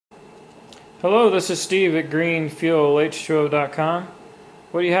Hello, this is Steve at greenfuelhho.com.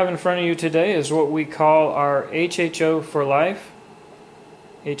 What you have in front of you today is what we call our HHO for Life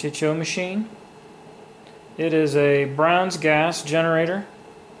HHO machine. It is a Brown's gas generator.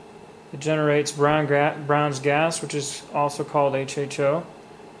 It generates Brown's gas, which is also called HHO.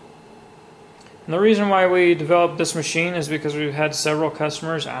 And the reason why we developed this machine is because we've had several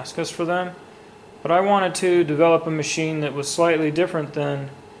customers ask us for them. But I wanted to develop a machine that was slightly different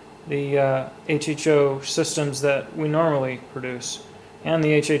than the HHO systems that we normally produce and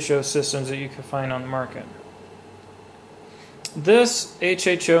the HHO systems that you can find on the market. This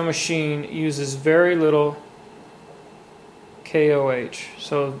HHO machine uses very little KOH,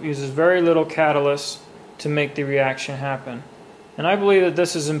 so it uses very little catalyst to make the reaction happen. And I believe that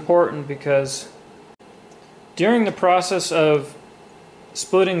this is important because during the process of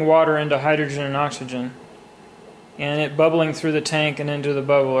splitting water into hydrogen and oxygen and it bubbling through the tank and into the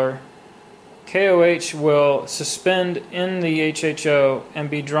bubbler, KOH will suspend in the HHO and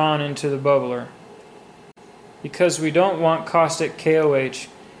be drawn into the bubbler because we don't want caustic KOH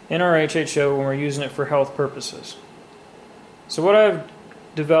in our HHO when we're using it for health purposes. So what I've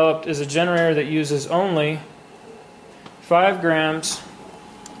developed is a generator that uses only 5 grams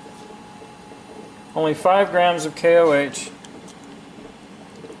of KOH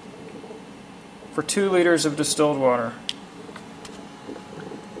for 2 liters of distilled water.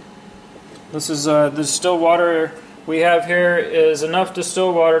 This is the distilled water we have here is enough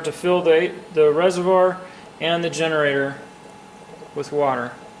distilled water to fill the reservoir and the generator with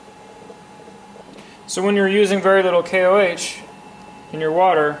water. So when you're using very little KOH in your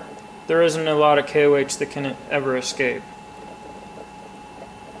water, there isn't a lot of KOH that can ever escape.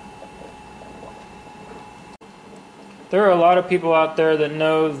 There are a lot of people out there that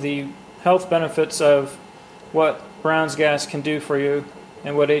know the health benefits of what Brown's gas can do for you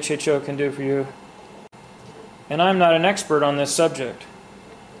and what HHO can do for you. And I'm not an expert on this subject,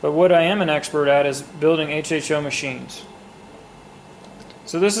 but what I am an expert at is building HHO machines.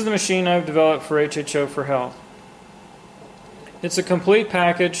 So this is the machine I've developed for HHO for Health. It's a complete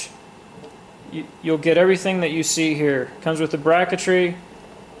package. You'll get everything that you see here. It comes with the bracketry,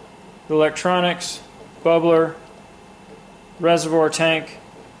 the electronics, bubbler, reservoir tank,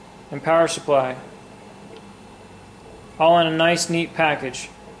 and power supply, all in a nice neat package.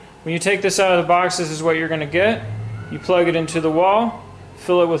 When you take this out of the box, this is what you're going to get. You plug it into the wall,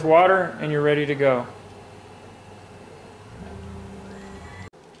 fill it with water, and you're ready to go.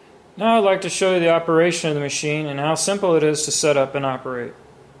 Now I'd like to show you the operation of the machine and how simple it is to set up and operate.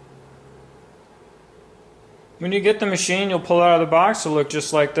 When you get the machine, you'll pull it out of the box. It'll look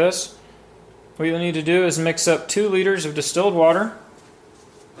just like this. What you'll need to do is mix up 2 liters of distilled water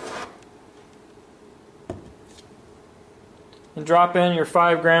and drop in your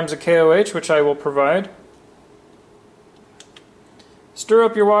 5 grams of KOH, which I will provide. Stir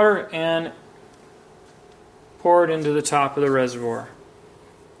up your water and pour it into the top of the reservoir.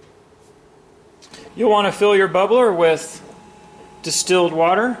 You'll want to fill your bubbler with distilled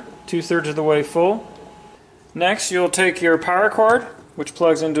water, 2/3 of the way full. Next, you'll take your power cord, which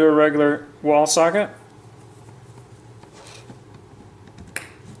plugs into a regular wall socket.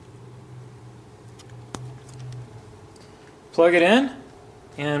 Plug it in,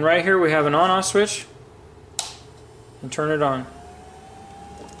 and right here we have an on-off switch, and turn it on.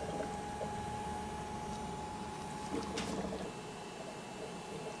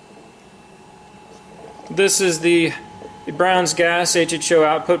 This is the Brown's gas HHO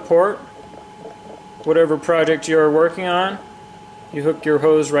output port. Whatever project you are working on, you hook your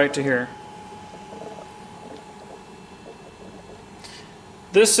hose right to here.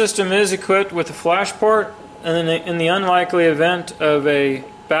 This system is equipped with a flash port, and in the unlikely event of a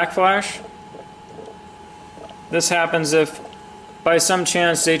backflash, this happens if by some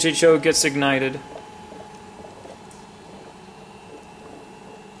chance the HHO gets ignited.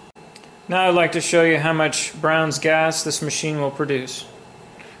 Now I'd like to show you how much Brown's gas this machine will produce.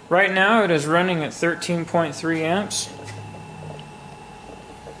 Right now it is running at 13.3 amps.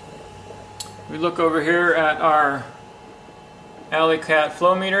 We look over here at our Alley Cat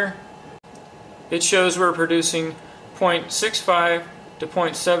flow meter. It shows we're producing 0.65 to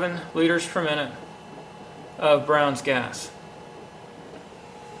 0.7 liters per minute of Brown's gas.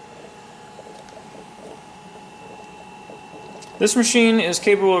 This machine is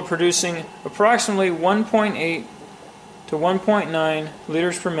capable of producing approximately 1.8 to 1.9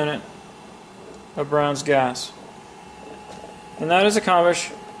 liters per minute of Brown's gas. And that is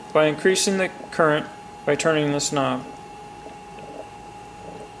accomplished by increasing the current by turning this knob.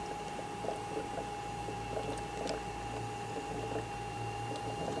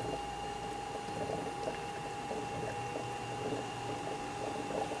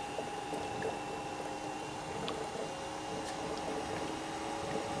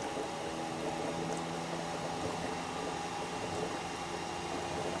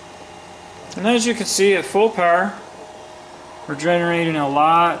 And as you can see, at full power, we're generating a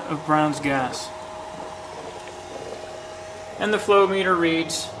lot of Brown's gas. And the flow meter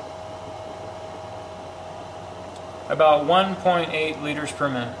reads about 1.8 liters per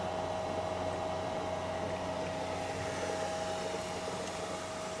minute.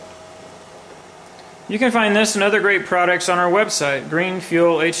 You can find this and other great products on our website,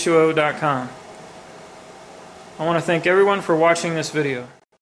 greenfuelh2o.com. I want to thank everyone for watching this video.